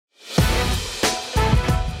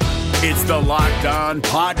It's the Locked On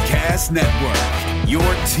Podcast Network, your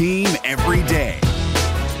team every day.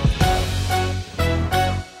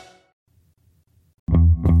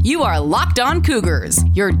 You are Locked On Cougars,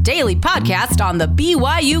 your daily podcast on the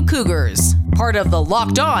BYU Cougars, part of the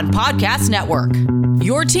Locked On Podcast Network,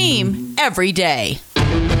 your team every day.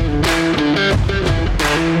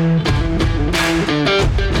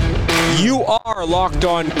 You are Locked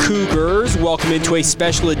On Cougars. Welcome into a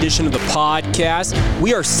special edition of the podcast.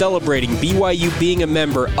 We are celebrating BYU being a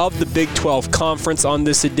member of the Big 12 Conference on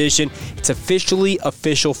this edition. It's officially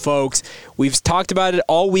official, folks. We've talked about it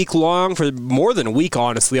all week long, for more than a week,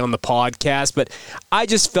 honestly, on the podcast, but I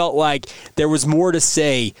just felt like there was more to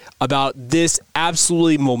say about this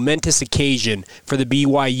absolutely momentous occasion for the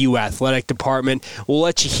BYU athletic department. We'll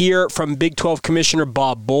let you hear from Big 12 Commissioner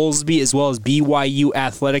Bob Bowlesby, as well as BYU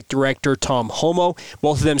Athletic Director Tom Homo,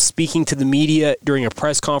 both of them speaking to the media during a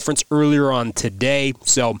press conference earlier on today.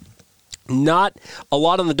 So, not a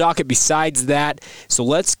lot on the docket besides that, so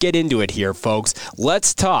let's get into it here, folks.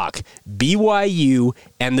 Let's talk BYU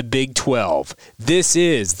and the Big 12. This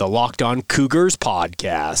is the Locked On Cougars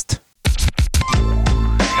podcast.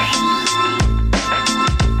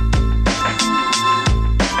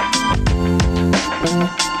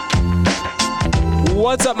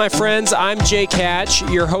 What's up, my friends? I'm Jake Hatch,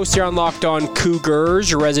 your host here on Locked On Cougars,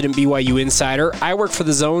 your resident BYU insider. I work for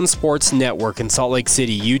the Zone Sports Network in Salt Lake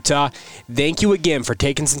City, Utah. Thank you again for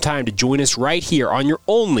taking some time to join us right here on your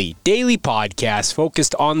only daily podcast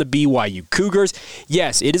focused on the BYU Cougars.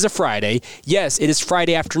 Yes, it is a Friday. Yes, it is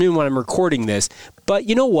Friday afternoon when I'm recording this. But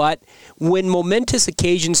you know what? When momentous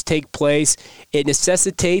occasions take place, it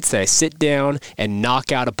necessitates that I sit down and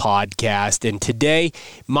knock out a podcast. And today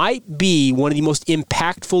might be one of the most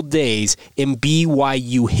impactful days in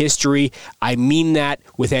BYU history. I mean that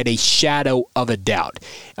without a shadow of a doubt.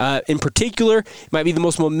 In particular, it might be the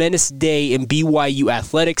most momentous day in BYU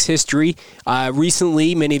athletics history.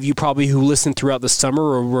 Recently, many of you probably who listened throughout the summer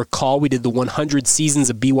will recall we did the 100 seasons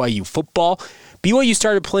of BYU football. BYU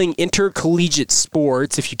started playing intercollegiate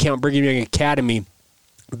sports, if you count Brigham Young Academy,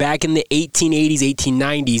 back in the 1880s,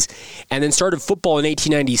 1890s, and then started football in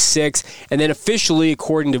 1896, and then officially,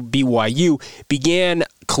 according to BYU, began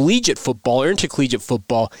collegiate football or intercollegiate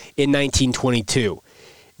football in 1922.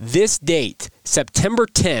 This date, September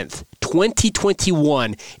 10th,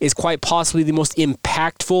 2021, is quite possibly the most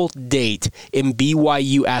impactful date in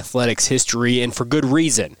BYU athletics history, and for good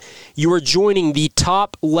reason. You are joining the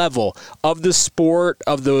top level of the sport,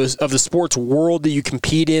 of the sports world that you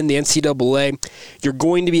compete in, the NCAA. You're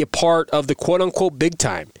going to be a part of the quote-unquote big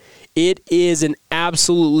time. It is an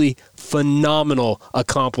absolutely phenomenal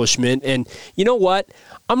accomplishment, and you know what?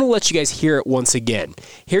 I'm going to let you guys hear it once again.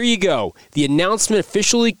 Here you go. The announcement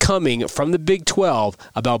officially coming from the Big 12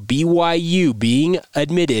 about BYU being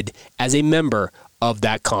admitted as a member of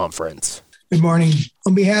that conference. Good morning.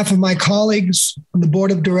 On behalf of my colleagues on the board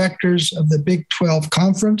of directors of the Big 12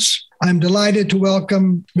 Conference, I'm delighted to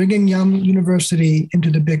welcome Brigham Young University into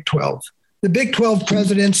the Big 12. The Big 12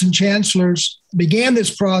 presidents and chancellors began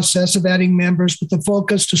this process of adding members with the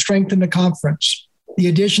focus to strengthen the conference. The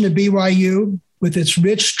addition of BYU, with its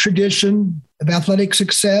rich tradition of athletic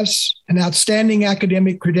success and outstanding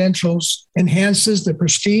academic credentials, enhances the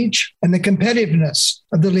prestige and the competitiveness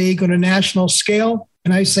of the league on a national scale,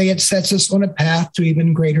 and I say it sets us on a path to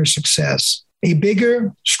even greater success. A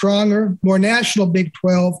bigger, stronger, more national Big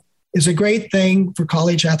 12 is a great thing for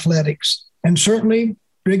college athletics, and certainly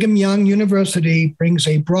Brigham Young University brings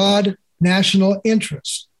a broad national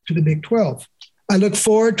interest to the Big 12. I look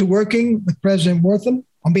forward to working with President Wortham.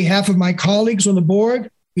 On behalf of my colleagues on the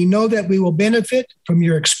board, we know that we will benefit from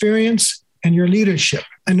your experience and your leadership.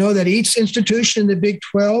 I know that each institution in the Big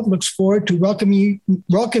 12 looks forward to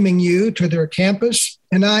welcoming you to their campus,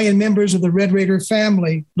 and I and members of the Red Raider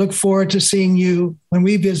family look forward to seeing you when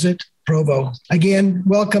we visit Provo. Again,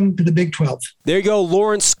 welcome to the Big 12. There you go,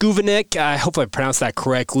 Lawrence Skuvanik. I hope I pronounced that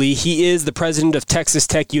correctly. He is the president of Texas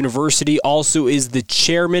Tech University, also is the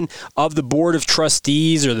chairman of the board of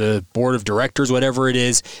trustees or the board of directors, whatever it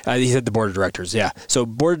is. He said the board of directors, yeah. So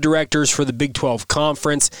board of directors for the Big 12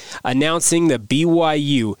 Conference, announcing that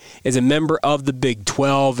BYU is a member of the Big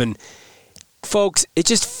 12. And folks, it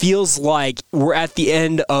just feels like we're at the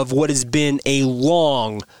end of what has been a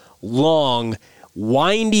long,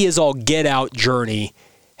 windy as all get out journey.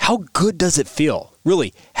 How good does it feel?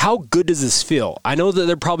 Really, how good does this feel? I know that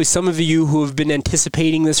there are probably some of you who have been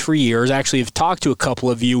anticipating this for years. Actually, I've talked to a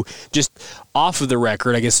couple of you just off of the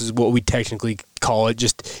record, I guess is what we technically call it,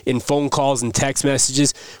 just in phone calls and text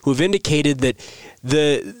messages, who have indicated that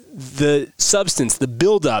the substance, the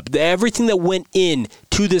buildup, everything that went in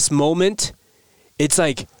to this moment, it's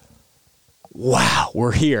like, wow,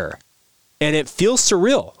 we're here. And it feels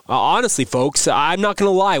surreal. Honestly, folks, I'm not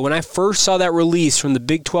going to lie. When I first saw that release from the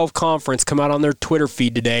Big 12 Conference come out on their Twitter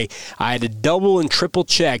feed today, I had to double and triple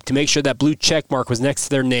check to make sure that blue check mark was next to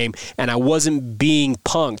their name and I wasn't being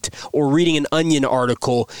punked or reading an Onion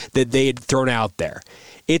article that they had thrown out there.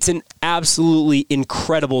 It's an absolutely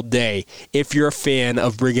incredible day if you're a fan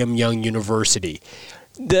of Brigham Young University.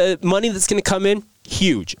 The money that's going to come in,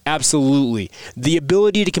 huge, absolutely. The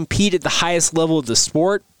ability to compete at the highest level of the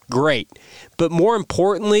sport, great. But more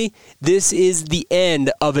importantly, this is the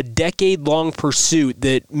end of a decade-long pursuit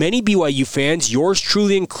that many BYU fans, yours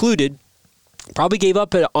truly included, probably gave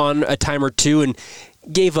up on a time or two, and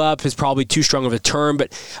gave up is probably too strong of a term,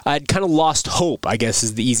 but I'd kind of lost hope, I guess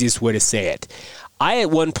is the easiest way to say it. I,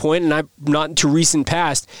 at one point, and I'm not too recent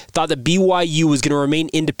past, thought that BYU was going to remain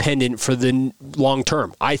independent for the long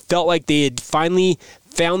term. I felt like they had finally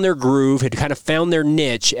found their groove, had kind of found their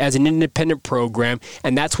niche as an independent program,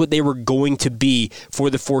 and that's what they were going to be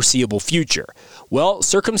for the foreseeable future. Well,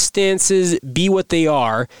 circumstances be what they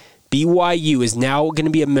are. BYU is now going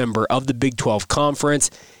to be a member of the Big 12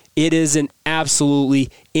 Conference. It is an absolutely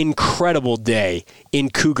incredible day in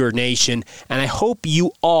Cougar Nation, and I hope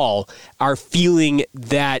you all are feeling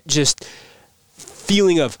that just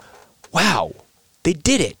feeling of, wow, they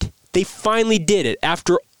did it. They finally did it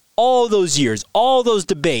after all those years, all those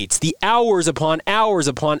debates, the hours upon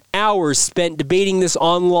hours spent debating this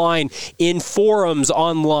online, in forums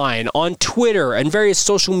online, on Twitter, and various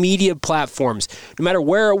social media platforms, no matter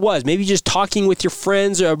where it was, maybe just talking with your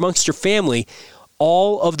friends or amongst your family.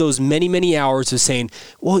 All of those many, many hours of saying,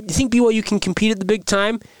 well, you think BYU can compete at the big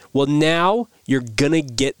time? Well, now you're going to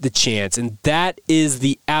get the chance. And that is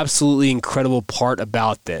the absolutely incredible part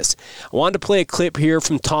about this. I wanted to play a clip here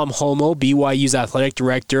from Tom Homo, BYU's athletic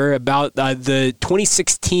director, about the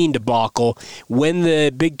 2016 debacle when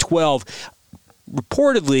the Big 12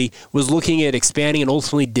 reportedly was looking at expanding and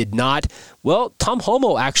ultimately did not. Well, Tom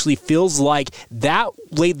Homo actually feels like that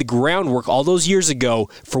laid the groundwork all those years ago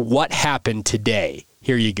for what happened today.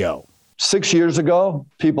 Here you go. 6 years ago,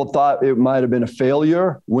 people thought it might have been a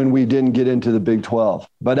failure when we didn't get into the Big 12.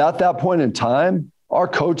 But at that point in time, our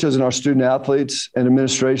coaches and our student athletes and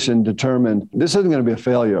administration determined this isn't going to be a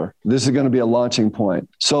failure. This is going to be a launching point.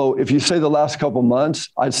 So if you say the last couple months,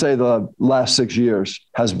 I'd say the last 6 years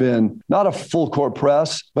has been not a full court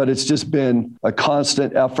press, but it's just been a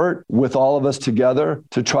constant effort with all of us together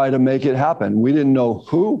to try to make it happen. We didn't know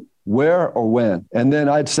who, where, or when. And then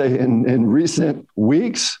I'd say in recent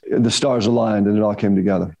weeks, the stars aligned and it all came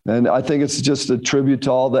together. And I think it's just a tribute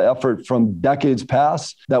to all the effort from decades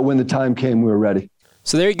past that when the time came, we were ready.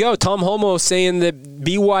 So there you go. Tom Homo saying that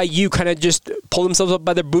BYU kind of just pulled themselves up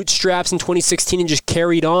by their bootstraps in 2016 and just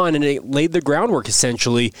carried on, and it laid the groundwork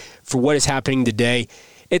essentially for what is happening today.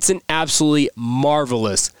 It's an absolutely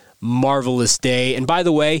marvelous, marvelous day. And by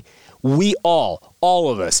the way, we all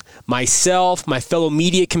of us, myself, my fellow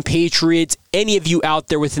media compatriots, any of you out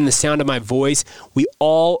there within the sound of my voice, we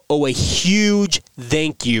all owe a huge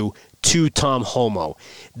thank you to Tom Homo.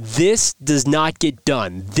 This does not get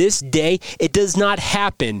done. This day, it does not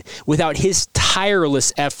happen without his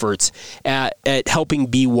tireless efforts at helping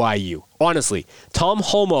BYU. Honestly, Tom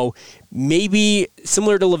Homo, maybe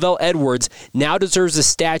similar to Lavelle Edwards, now deserves a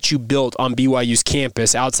statue built on BYU's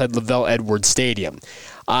campus outside Lavelle Edwards Stadium.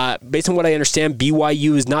 Based on what I understand,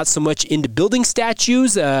 BYU is not so much into building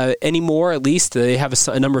statues anymore, at least. They have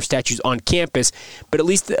a number of statues on campus, but at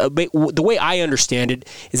least the way I understand it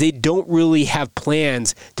is they don't really have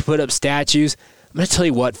plans to put up statues. I'm going to tell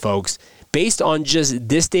you what, folks. Based on just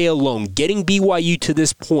this day alone, getting BYU to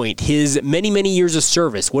this point, his many, many years of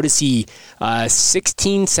service, what is he,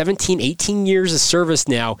 16, 17, 18 years of service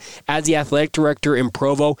now as the athletic director in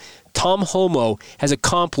Provo, Tom Homo has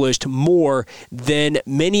accomplished more than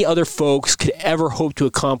many other folks could ever hope to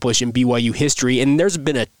accomplish in BYU history, and there's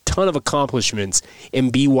been a ton of accomplishments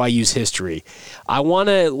in BYU's history. I want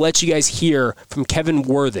to let you guys hear from Kevin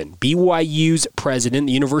Worthen, BYU's president,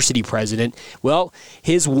 the university president. Well,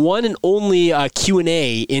 his one and only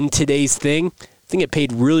Q&A in today's thing, I think it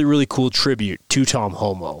paid really, really cool tribute to Tom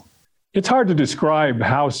Homo. It's hard to describe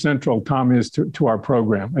how central Tom is to our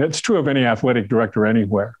program. It's true of any athletic director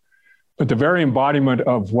anywhere. But the very embodiment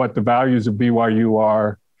of what the values of BYU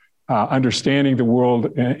are, understanding the world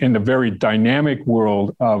in the very dynamic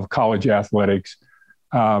world of college athletics.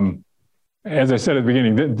 As I said at the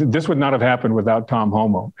beginning, this would not have happened without Tom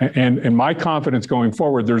Homo. And my confidence going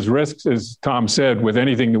forward, there's risks, as Tom said, with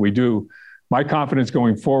anything that we do. My confidence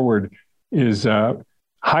going forward is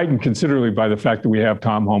heightened considerably by the fact that we have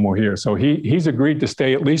Tom Homo here. So he's agreed to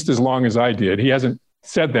stay at least as long as I did. He hasn't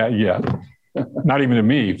said that yet. not even to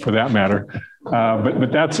me for that matter.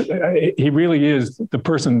 But he really is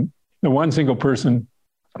the one single person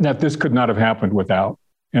that this could not have happened without.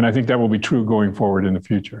 And I think that will be true going forward in the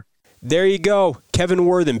future. There you go. Kevin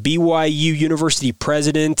Worthen, BYU University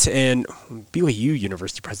president, and BYU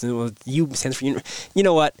University president. Well, U stands for, you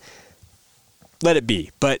know what? Let it be.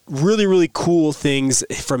 But really, really cool things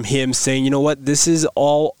from him saying, you know what? This is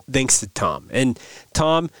all thanks to Tom. And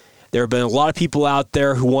Tom, there have been a lot of people out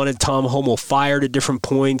there who wanted Tom Hommel fired at different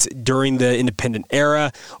points during the independent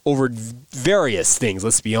era over various things,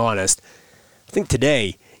 let's be honest. I think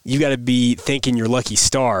today you got to be thanking your lucky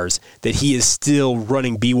stars that he is still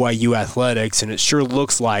running BYU athletics, and it sure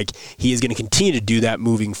looks like he is going to continue to do that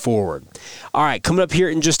moving forward. All right, coming up here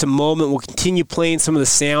in just a moment, we'll continue playing some of the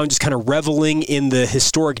sound, just kind of reveling in the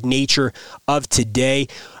historic nature of today.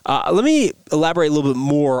 Let me elaborate a little bit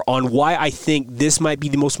more on why I think this might be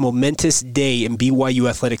the most momentous day in BYU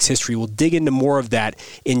athletics history. We'll dig into more of that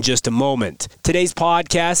in just a moment. Today's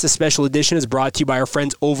podcast, a special edition, is brought to you by our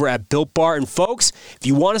friends over at Built Bar. And folks, if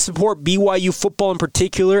you want to support BYU football in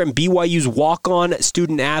particular and BYU's walk-on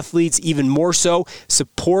student athletes even more so,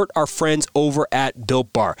 support our friends over at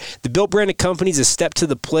Built Bar. The Built brand of company is a step to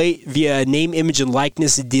the plate via a name, image, and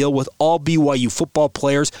likeness deal with all BYU football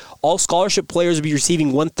players. All scholarship players will be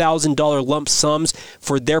receiving $1,000 lump sums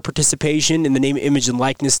for their participation in the name, image, and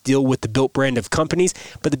likeness deal with the Built brand of companies.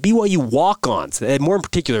 But the BYU walk-ons, more in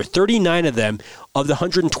particular, 39 of them of the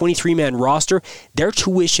 123-man roster, their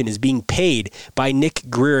tuition is being paid by Nick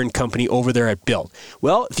Greer and company over there at Built.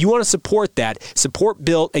 Well, if you want to support that, support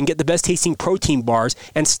Built and get the best tasting protein bars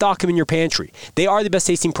and stock them in your pantry. They are the best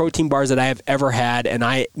tasting protein bars that I have ever had, and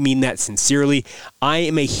I mean that sincerely. I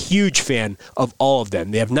am a huge fan of all of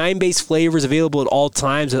them. They have 9 base flavors available at all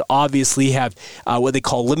times that obviously have what they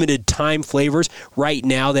call limited time flavors. Right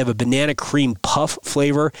now, they have a banana cream puff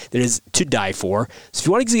flavor that is to die for. So if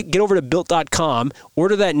you want to get over to Built.com,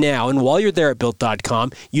 order that now, and while you're there at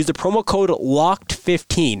Built.com, use the promo code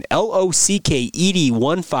LOCKED15,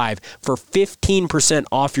 LOCKED15 for 15%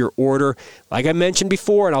 off your order. Like I mentioned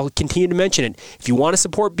before, and I'll continue to mention it, if you want to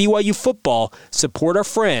support BYU football, support our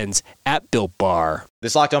friends at Built Bar.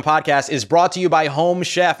 This Locked On podcast is brought to you by Home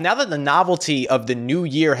Chef. Now that the novelty of the new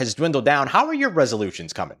year has dwindled down, how are your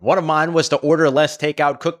resolutions coming? One of mine was to order less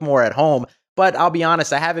takeout, cook more at home, but I'll be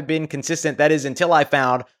honest, I haven't been consistent. That is until I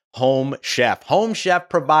found Home Chef. Home Chef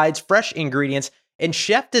provides fresh ingredients and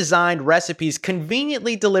chef-designed recipes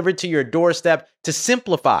conveniently delivered to your doorstep to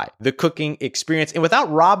simplify the cooking experience and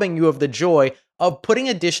without robbing you of the joy of putting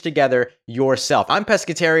a dish together yourself. I'm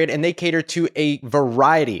pescatarian, and they cater to a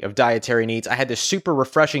variety of dietary needs. I had this super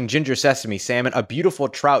refreshing ginger sesame salmon, a beautiful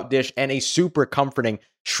trout dish, and a super comforting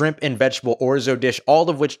shrimp and vegetable orzo dish, all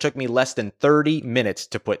of which took me less than 30 minutes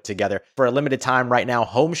to put together. For a limited time right now,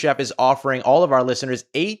 Home Chef is offering all of our listeners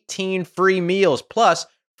 18 free meals, plus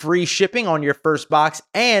free shipping on your first box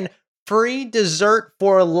and free dessert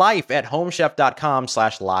for life at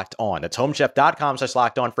homechef.com/lockedon. That's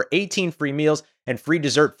homechef.com/lockedon for 18 free meals and free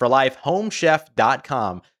dessert for life.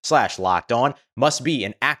 Homechef.com/lockedon. Must be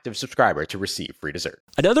an active subscriber to receive free dessert.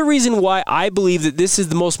 Another reason why I believe that this is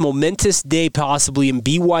the most momentous day possibly in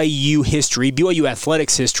BYU history, BYU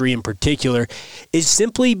athletics history in particular, is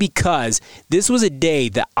simply because this was a day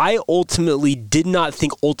that I ultimately did not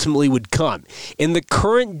think ultimately would come. In the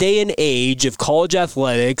current day and age of college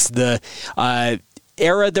athletics, the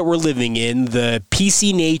era that we're living in, the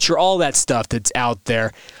PC nature, all that stuff that's out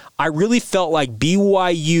there, I really felt like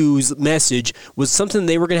BYU's message was something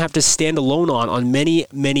they were going to have to stand alone on many,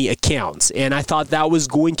 many accounts. And I thought that was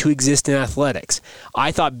going to exist in athletics.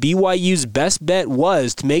 I thought BYU's best bet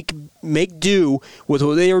was to make do with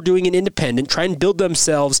what they were doing in independent, try and build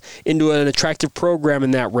themselves into an attractive program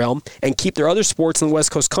in that realm, and keep their other sports in the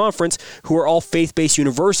West Coast Conference, who are all faith-based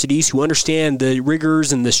universities who understand the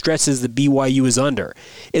rigors and the stresses that BYU is under.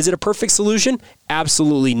 Is it a perfect solution?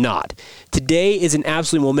 Absolutely not. Today is an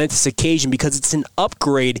absolutely momentous occasion because it's an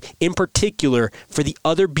upgrade in particular for the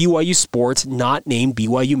other BYU sports not named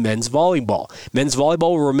BYU men's volleyball. Men's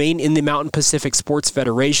volleyball will remain in the Mountain Pacific Sports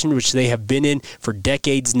Federation, which they have been in for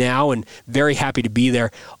decades now, and very happy to be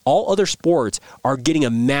there. All other sports are getting a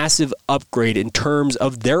massive upgrade in terms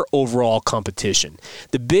of their overall competition.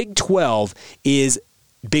 The Big 12 is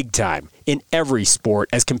big time in every sport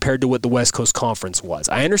as compared to what the West Coast Conference was.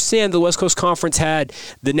 I understand the West Coast Conference had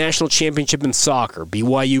the national championship in soccer.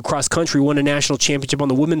 BYU cross country won a national championship on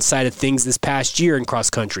the women's side of things this past year in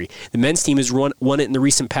cross country. The men's team has won it in the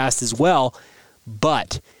recent past as well.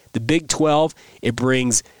 But the Big 12, it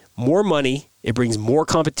brings more money It brings more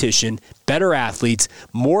competition, better athletes,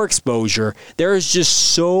 more exposure. There is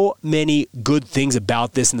just so many good things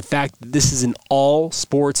about this, and the fact that this is an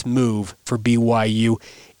all-sports move for BYU,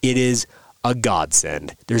 it is a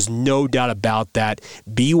godsend. There's no doubt about that.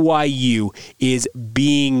 BYU is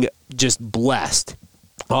being just blessed,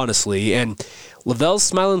 honestly, and Lavelle's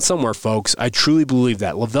smiling somewhere, folks. I truly believe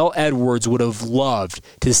that. Lavelle Edwards would have loved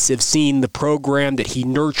to have seen the program that he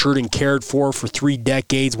nurtured and cared for 3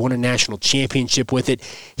 decades, won a national championship with it.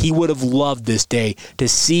 He would have loved this day to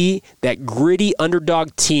see that gritty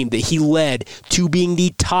underdog team that he led to being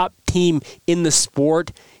the top team in the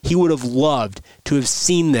sport. He would have loved to have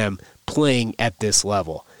seen them playing at this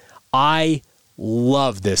level. I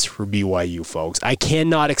love this for BYU, folks. I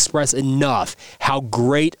cannot express enough how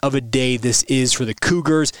great of a day this is for the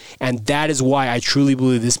Cougars, and that is why I truly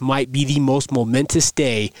believe this might be the most momentous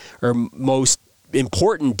day, or most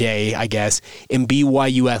important day, I guess, in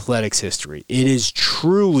BYU athletics history. It is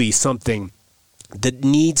truly something that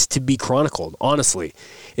needs to be chronicled, honestly.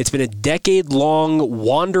 It's been a decade-long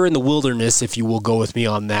wander in the wilderness, if you will go with me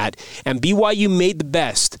on that, and BYU made the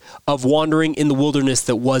best of wandering in the wilderness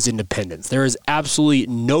that was independence. There is absolutely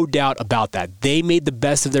no doubt about that. They made the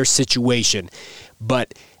best of their situation,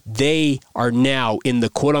 but they are now in the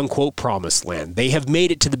quote-unquote promised land. They have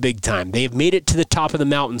made it to the big time. They have made it to the top of the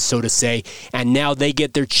mountain, so to say, and now they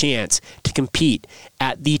get their chance to compete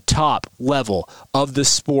at the top level of the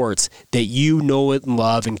sports that you know and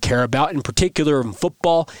love and care about, in particular in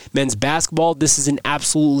football, men's basketball. This is an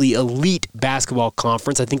absolutely elite basketball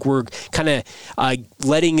conference. I think we're kind of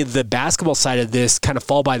letting the basketball side of this kind of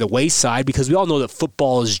fall by the wayside because we all know that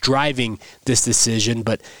football is driving this decision,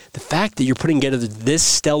 but the fact that you're putting together this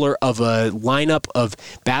stellar of a lineup of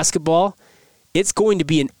basketball, it's going to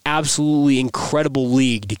be an absolutely incredible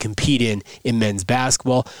league to compete in men's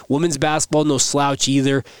basketball. Women's basketball, no slouch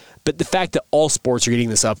either. But the fact that all sports are getting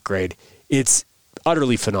this upgrade, it's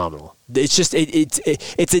utterly phenomenal. It's just,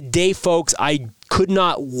 it's a day, folks. I could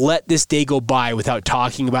not let this day go by without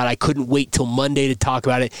talking about it. I couldn't wait till Monday to talk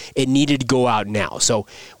about it. It needed to go out now. So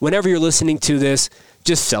whenever you're listening to this,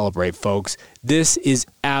 just celebrate, folks. This is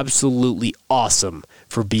absolutely awesome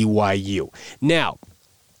for BYU. Now,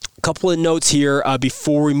 a couple of notes here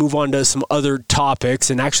before we move on to some other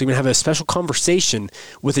topics, and actually I'm going to have a special conversation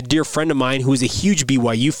with a dear friend of mine who is a huge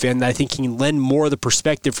BYU fan that I think can lend more of the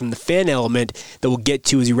perspective from the fan element that we'll get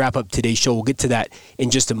to as we wrap up today's show. We'll get to that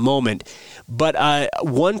in just a moment. But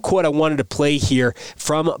one quote I wanted to play here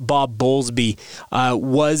from Bob Bowlesby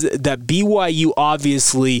was that BYU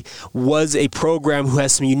obviously was a program who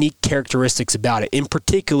has some unique characteristics about it, in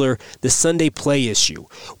particular the Sunday play issue.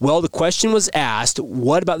 Well, the question was asked,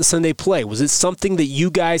 what about the Sunday play? Was it something that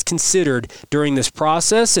you guys considered during this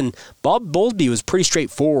process? And Bob Bowlesby was pretty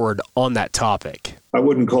straightforward on that topic. I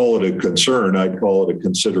wouldn't call it a concern. I'd call it a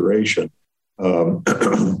consideration.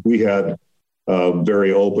 We had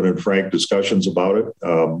very open and frank discussions about it.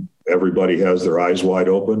 Everybody has their eyes wide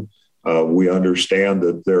open. We understand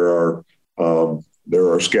that there are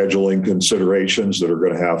scheduling considerations that are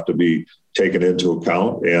going to have to be taken into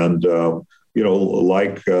account. And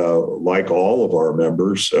like all of our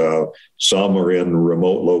members, some are in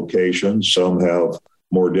remote locations. Some have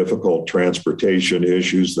more difficult transportation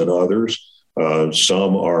issues than others.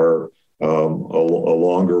 Some are a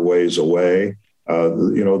longer ways away.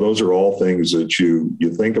 Those are all things that you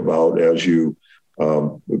think about as you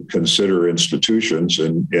consider institutions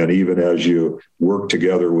and even as you work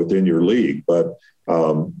together within your league. But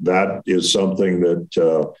that is something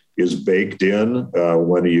that is baked in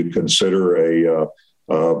when you consider a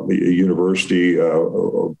university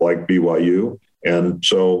like BYU. And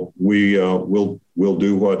so we'll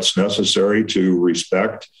do what's necessary to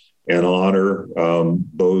respect and honor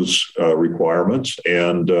those requirements.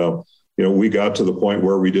 And we got to the point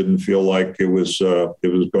where we didn't feel like it was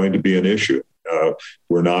going to be an issue.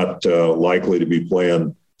 We're not likely to be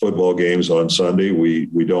playing football games on Sunday.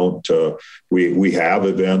 We don't. We have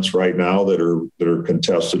events right now that are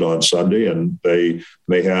contested on Sunday, and they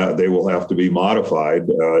will have to be modified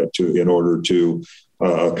in order to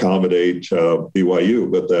accommodate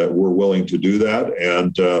BYU. But that we're willing to do that,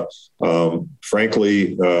 and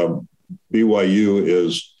frankly, BYU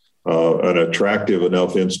is an attractive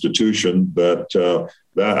enough institution that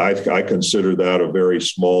I consider that a very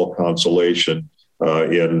small consolation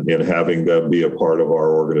in having them be a part of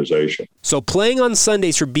our organization. So playing on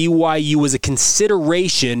Sundays for BYU was a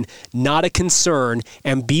consideration, not a concern,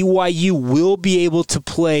 and BYU will be able to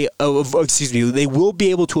they will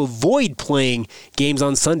be able to avoid playing games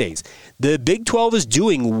on Sundays. The Big 12 is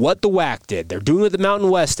doing what the WAC did. They're doing what the Mountain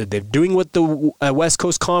West did. They're doing what the West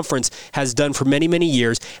Coast Conference has done for many, many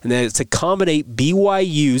years, and that is to accommodate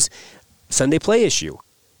BYU's Sunday play issue.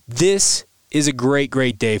 This is a great,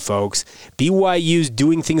 great day, folks. BYU's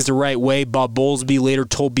doing things the right way. Bob Bowlesby later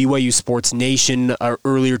told BYU Sports Nation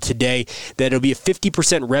earlier today that it'll be a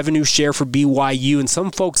 50% revenue share for BYU, and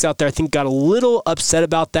some folks out there, I think, got a little upset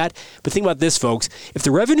about that. But think about this, folks. If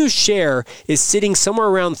the revenue share is sitting somewhere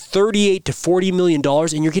around $38 to $40 million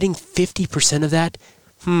and you're getting 50% of that,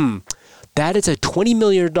 that is a $20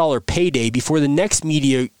 million payday before the next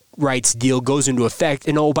media rights deal goes into effect.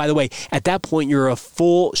 And oh, by the way, at that point, you're a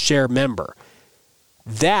full share member.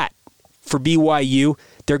 That, for BYU,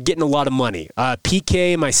 they're getting a lot of money.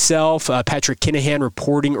 PK, myself, Patrick Kinahan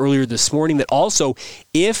reporting earlier this morning that also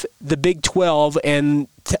if the Big 12 and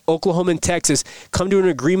Oklahoma and Texas come to an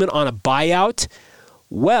agreement on a buyout,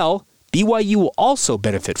 well, BYU will also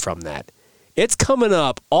benefit from that. It's coming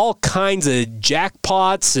up all kinds of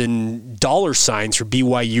jackpots and dollar signs for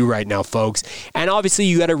BYU right now, folks. And obviously,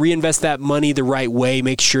 you got to reinvest that money the right way,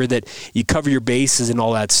 make sure that you cover your bases and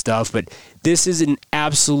all that stuff. But this is an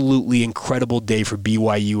absolutely incredible day for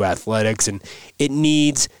BYU athletics, and it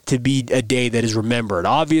needs to be a day that is remembered.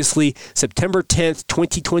 Obviously, September 10th,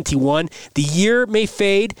 2021, the year may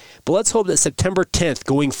fade, but let's hope that September 10th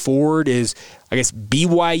going forward is, I guess,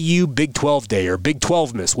 BYU Big 12 Day or Big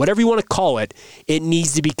 12-Miss, whatever you want to call it. It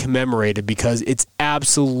needs to be commemorated because it's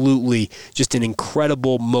absolutely just an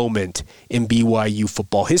incredible moment in BYU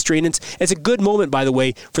football history. And it's a good moment, by the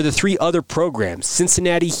way, for the three other programs,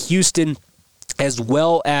 Cincinnati, Houston, as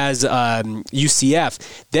well as UCF,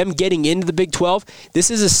 them getting into the Big 12. This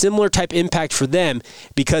is a similar type impact for them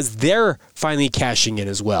because they're finally cashing in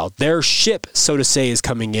as well. Their ship, so to say, is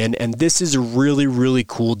coming in, and this is a really, really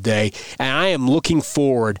cool day, and I am looking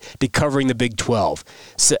forward to covering the Big 12.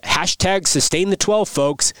 So, hashtag sustain the 12,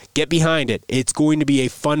 folks. Get behind it. It's going to be a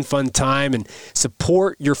fun, fun time, and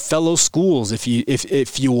support your fellow schools if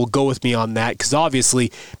you will go with me on that, because obviously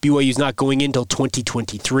BYU's not going in until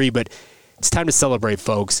 2023, but it's time to celebrate,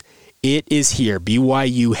 folks. It is here.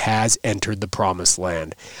 BYU has entered the promised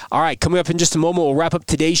land. All right, coming up in just a moment, we'll wrap up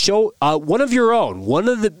today's show. One of your own, one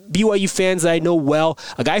of the BYU fans that I know well,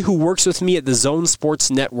 a guy who works with me at the Zone Sports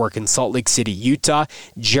Network in Salt Lake City, Utah,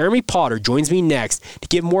 Jeremy Potter, joins me next to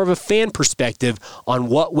give more of a fan perspective on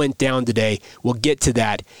what went down today. We'll get to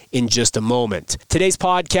that in just a moment. Today's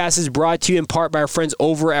podcast is brought to you in part by our friends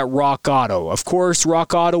over at Rock Auto. Of course,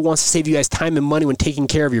 Rock Auto wants to save you guys time and money when taking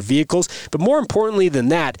care of your vehicles, but more importantly than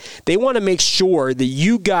that, they want to make sure that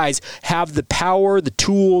you guys have the power, the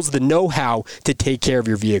tools, the know-how to take care of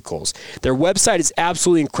your vehicles. Their website is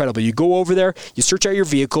absolutely incredible. You go over there, you search out your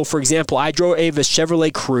vehicle. For example, I drove a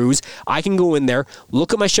Chevrolet Cruze. I can go in there,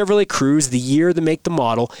 look at my Chevrolet Cruze, the year, the make, the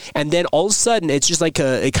model, and then all of a sudden it's just like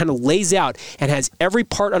it kind of lays out and has every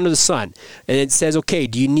part under the sun. And it says, okay,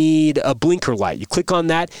 do you need a blinker light? You click on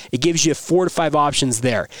that, it gives you 4 to 5 options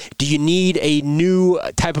there. Do you need a new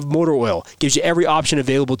type of motor oil? It gives you every option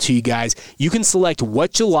available to you guys. You can select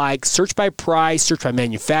what you like, search by price, search by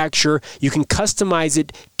manufacturer. You can customize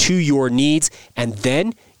it to your needs, and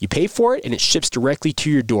then you pay for it, and it ships directly to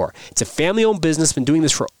your door. It's a family-owned business, been doing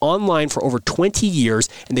this online for over 20 years,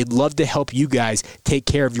 and they'd love to help you guys take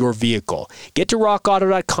care of your vehicle. Get to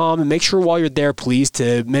rockauto.com, and make sure while you're there, please,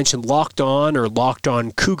 to mention Locked On or Locked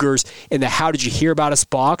On Cougars in the How Did You Hear About Us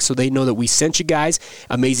box so they know that we sent you guys.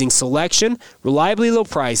 Amazing selection, reliably low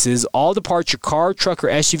prices, all the parts your car, truck, or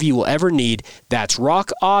SUV will ever need. That's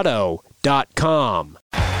rockauto.com.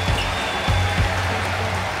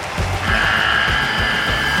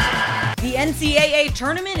 The NCAA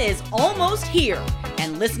tournament is almost here,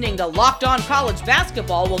 and listening to Locked On College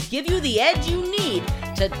Basketball will give you the edge you need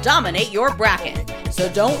to dominate your bracket.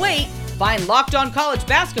 So don't wait. Find Locked On College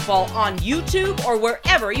Basketball on YouTube or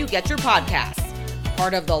wherever you get your podcasts.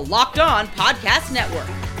 Part of the Locked On Podcast Network.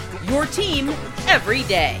 Your team every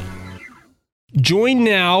day. Joined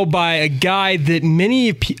now by a guy that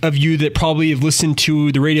many of you that probably have listened to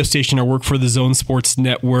the radio station or work for the Zone Sports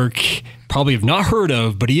Network probably have not heard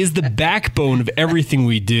of, but he is the backbone of everything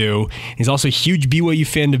we do. He's also a huge BYU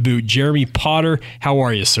fan to boot. Jeremy Potter, how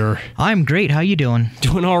are you, sir? I'm great. How you doing?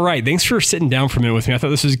 Doing all right. Thanks for sitting down for a minute with me. I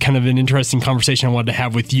thought this was kind of an interesting conversation I wanted to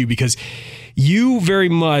have with you because you very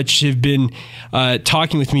much have been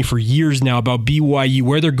talking with me for years now about BYU,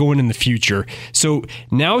 where they're going in the future. So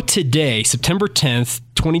now today, September 10th,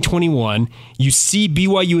 2021. You see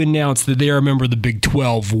BYU announce that they are a member of the Big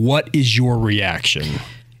 12. What is your reaction?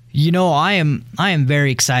 You know, I am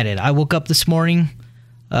very excited. I woke up this morning.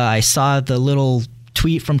 I saw the little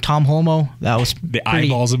tweet from Tom Holmoe. That was the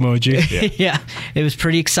eyeballs emoji. Yeah, it was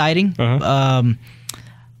pretty exciting. Uh-huh.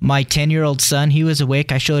 My 10-year-old son, he was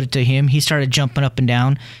awake. I showed it to him. He started jumping up and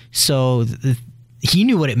down. So he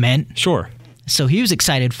knew what it meant. Sure. So he was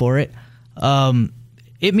excited for it.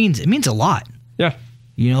 It means a lot. Yeah.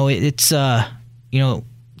 You know, it's to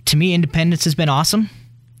me, independence has been awesome,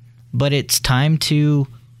 but it's time to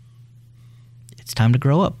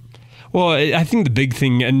grow up. Well, I think the big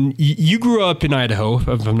thing, and you grew up in Idaho,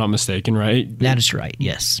 if I'm not mistaken, right? That is right,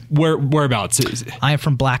 yes. Whereabouts? I am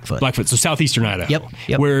from Blackfoot. Blackfoot, so southeastern Idaho.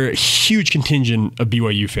 Yep. Where a huge contingent of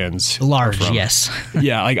BYU fans Large, are from. yes.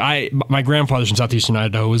 Yeah, like my grandfather's from southeastern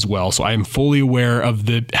Idaho as well, so I am fully aware of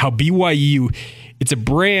how BYU, it's a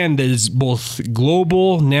brand that is both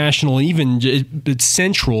global, national, even it's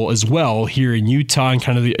central as well here in Utah and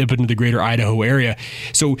kind of up into the greater Idaho area.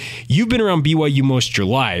 So you've been around BYU most of your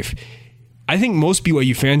life. I think most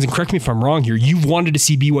BYU fans, and correct me if I'm wrong here, you've wanted to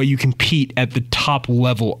see BYU compete at the top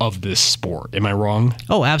level of this sport. Am I wrong?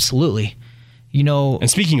 Oh, absolutely. You know,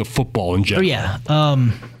 and speaking of football in general. Yeah.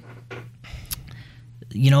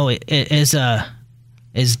 You know, as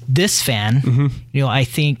this fan, mm-hmm. you know, I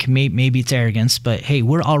think maybe it's arrogance, but hey,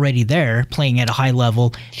 we're already there playing at a high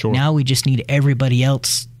level. Sure. Now we just need everybody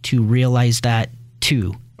else to realize that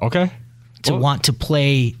too. Okay. To want to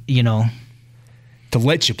play, you know. To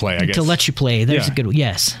let you play, I guess. To let you play. There's a good,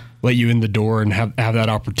 yes. Let you in the door and have that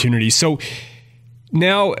opportunity. So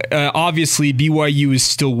now, obviously, BYU is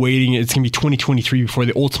still waiting. It's going to be 2023 before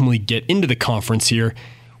they ultimately get into the conference here.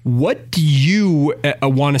 What do you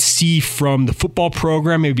want to see from the football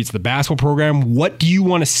program? Maybe it's the basketball program. What do you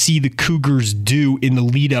want to see the Cougars do in the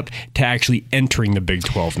lead up to actually entering the Big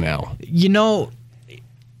 12 now? You know,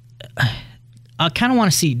 I kind of want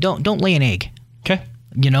to see, don't lay an egg. Okay.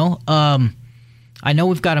 You know, I know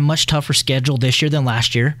we've got a much tougher schedule this year than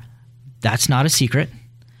last year. That's not a secret.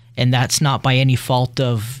 And that's not by any fault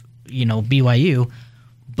of, you know, BYU.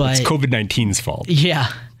 But it's COVID-19's fault. Yeah.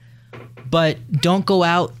 But don't go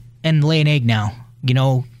out and lay an egg now. You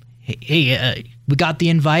know, hey, we got the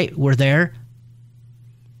invite. We're there.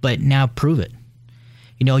 But now prove it.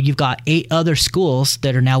 You know, you've got 8 other schools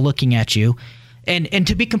that are now looking at you. And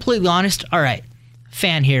to be completely honest, all right,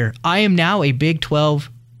 fan here. I am now a Big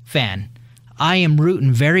 12 fan. I am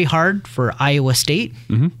rooting very hard for Iowa State.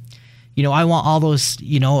 Mm-hmm. You know, I want all those,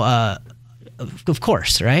 you know, of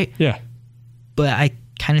course, right? Yeah. But I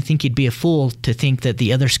kind of think you'd be a fool to think that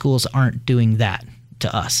the other schools aren't doing that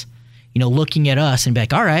to us. You know, looking at us and be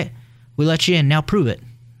like, all right, we let you in, now prove it.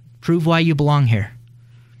 Prove why you belong here.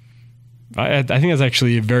 I think that's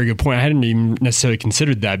actually a very good point. I hadn't even necessarily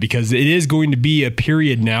considered that because it is going to be a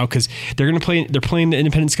period now because they're playing the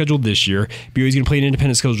independent schedule this year. BYU's going to play an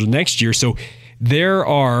independent schedule next year. So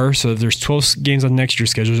there's 12 games on next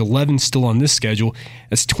year's schedule. There's 11 still on this schedule.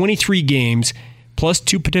 That's 23 games plus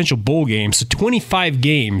 2 potential bowl games. So 25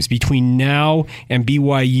 games between now and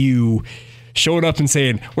BYU showing up and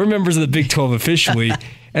saying, we're members of the Big 12 officially.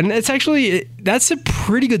 And that's a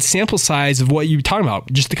pretty good sample size of what you're talking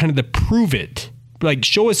about, just to kind of to prove it. Like,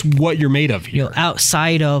 show us what you're made of here. You know,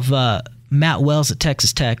 outside of Matt Wells at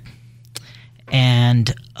Texas Tech and,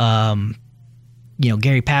 you know,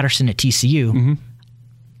 Gary Patterson at TCU, mm-hmm.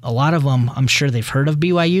 a lot of them, I'm sure they've heard of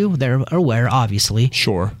BYU. They're aware, obviously.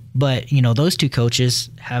 Sure. But, you know, those 2 coaches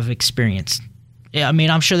have experience. Yeah, I mean,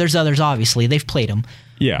 I'm sure there's others, obviously. They've played them.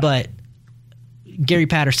 Yeah. But Gary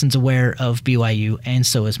Patterson's aware of BYU, and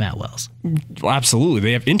so is Matt Wells. Well, absolutely.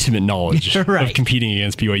 They have intimate knowledge right. of competing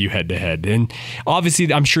against BYU head-to-head. And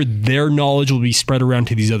obviously, I'm sure their knowledge will be spread around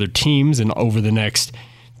to these other teams and over the next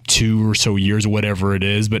 2 or so years or whatever it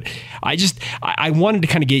is. But I wanted to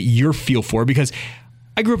kind of get your feel for it because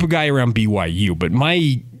I grew up a guy around BYU, but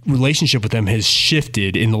my relationship with them has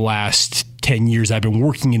shifted in the last 10 years. I've been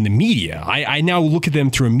working in the media. I now look at them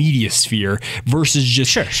through a media sphere versus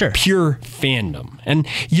just pure fandom. And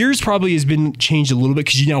yours probably has been changed a little bit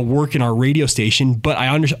because you now work in our radio station, but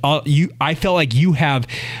I felt like you have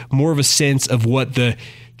more of a sense of what the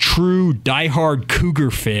true diehard Cougar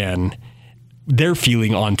fan, their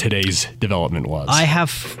feeling on today's development was. I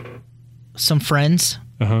have some friends,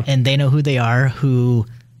 and they know who they are, who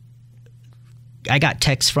I got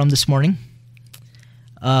texts from this morning.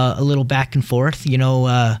 A little back and forth. You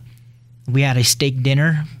know, we had a steak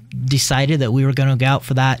dinner, decided that we were going to go out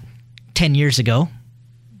for that 10 years ago.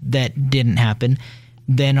 That didn't happen.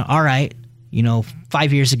 Then, all right, you know,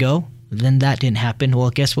 5 years ago, then that didn't happen.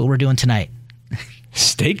 Well, guess what we're doing tonight?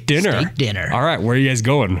 Steak dinner. Steak dinner. All right, where are you guys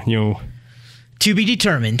going? To be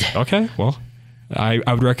determined. Okay, well, I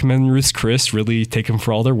would recommend Ruth's Chris. Really take them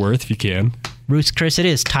for all they're worth if you can. Ruth's Chris it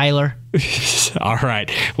is, Tyler. All right.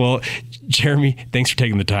 Well, Jeremy, thanks for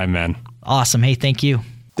taking the time, man. Awesome. Hey, thank you.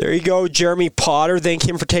 There you go, Jeremy Potter. Thank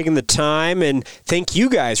him for taking the time, and thank you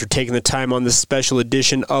guys for taking the time on this special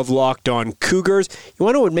edition of Locked On Cougars. You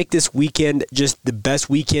want to know what would make this weekend just the best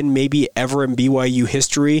weekend maybe ever in BYU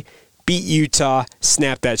history? Beat Utah,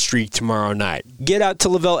 snap that streak tomorrow night. Get out to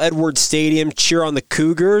Lavelle Edwards Stadium, cheer on the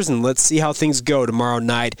Cougars, and let's see how things go tomorrow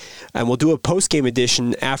night. And we'll do a post-game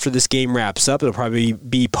edition after this game wraps up. It'll probably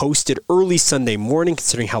be posted early Sunday morning,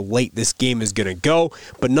 considering how late this game is going to go.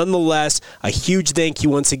 But nonetheless, a huge thank you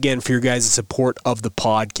once again for your guys' support of the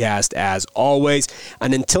podcast, as always.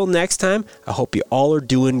 And until next time, I hope you all are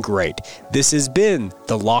doing great. This has been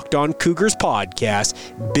the Locked On Cougars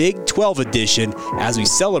podcast, Big 12 edition, as we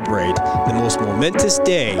celebrate the most momentous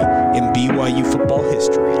day in BYU football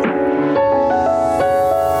history.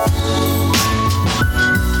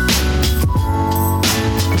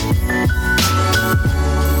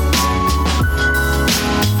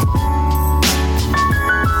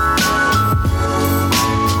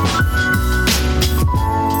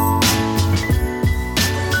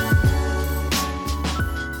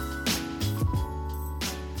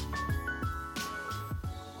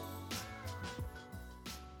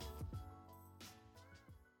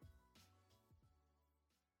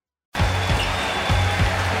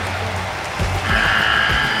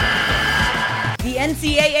 The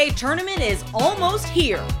NCAA tournament is almost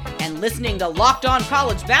here, and listening to Locked On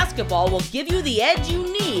College Basketball will give you the edge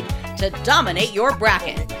you need to dominate your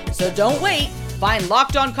bracket. So don't wait. Find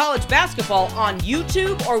Locked On College Basketball on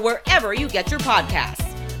YouTube or wherever you get your podcasts.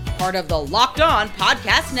 Part of the Locked On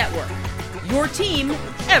Podcast Network. Your team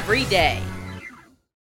every day.